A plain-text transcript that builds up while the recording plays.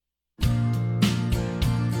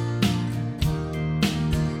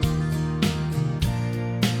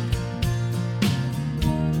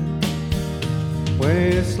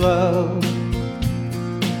it's love,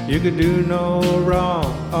 you can do no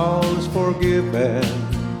wrong, all is forgiven.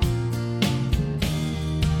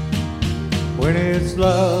 When it's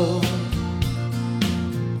love,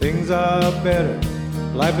 things are better,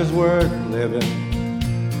 life is worth living.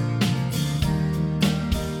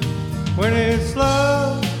 When it's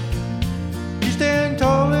love, you stand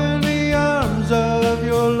tall in the arms of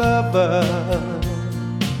your lover.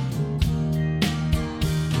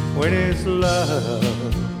 When it's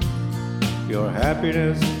love, your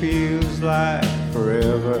happiness feels like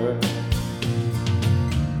forever.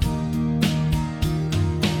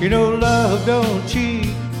 You know love don't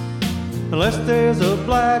cheat unless there's a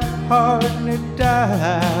black heart and it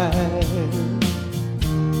dies.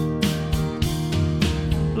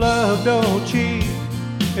 Love don't cheat,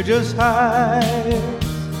 it just hides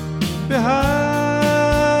behind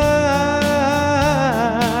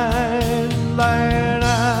lying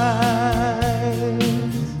eyes.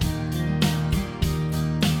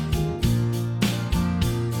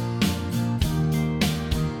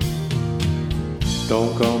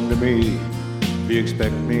 Don't come to me if you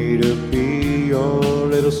expect me to be your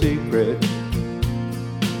little secret.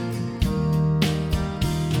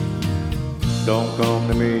 Don't come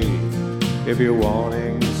to me if you're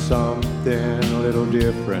wanting something a little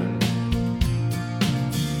different.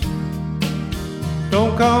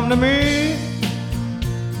 Don't come to me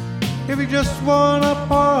if you just want a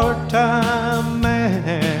part-time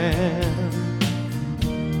man.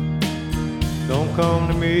 Don't come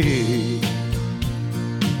to me,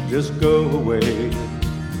 just go away,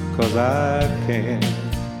 'cause I can't.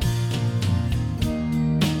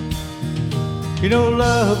 You know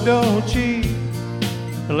love don't cheat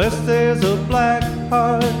unless there's a black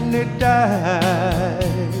heart and it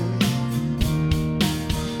dies.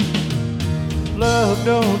 Love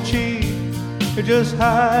don't cheat, it just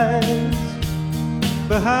hides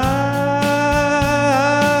behind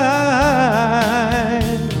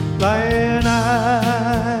lying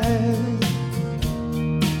eyes.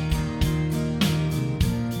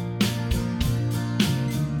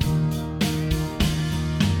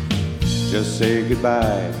 Just say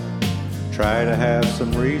goodbye, try to have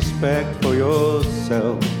some respect for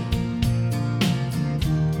yourself.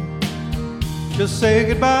 Just say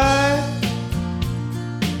goodbye,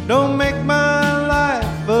 don't make my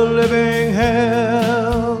life a living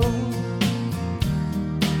hell.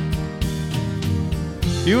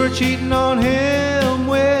 You were cheating on him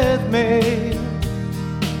with me,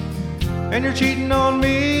 and you're cheating on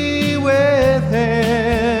me with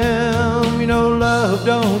him. You know love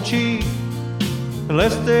don't cheat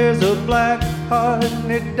unless there's a black heart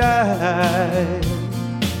and it dies.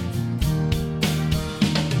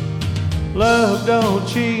 Love don't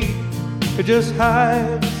cheat, it just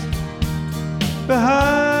hides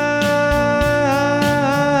behind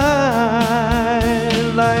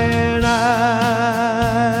lying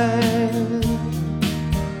eyes.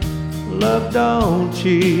 Love don't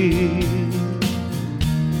cheat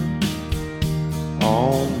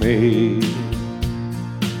on me.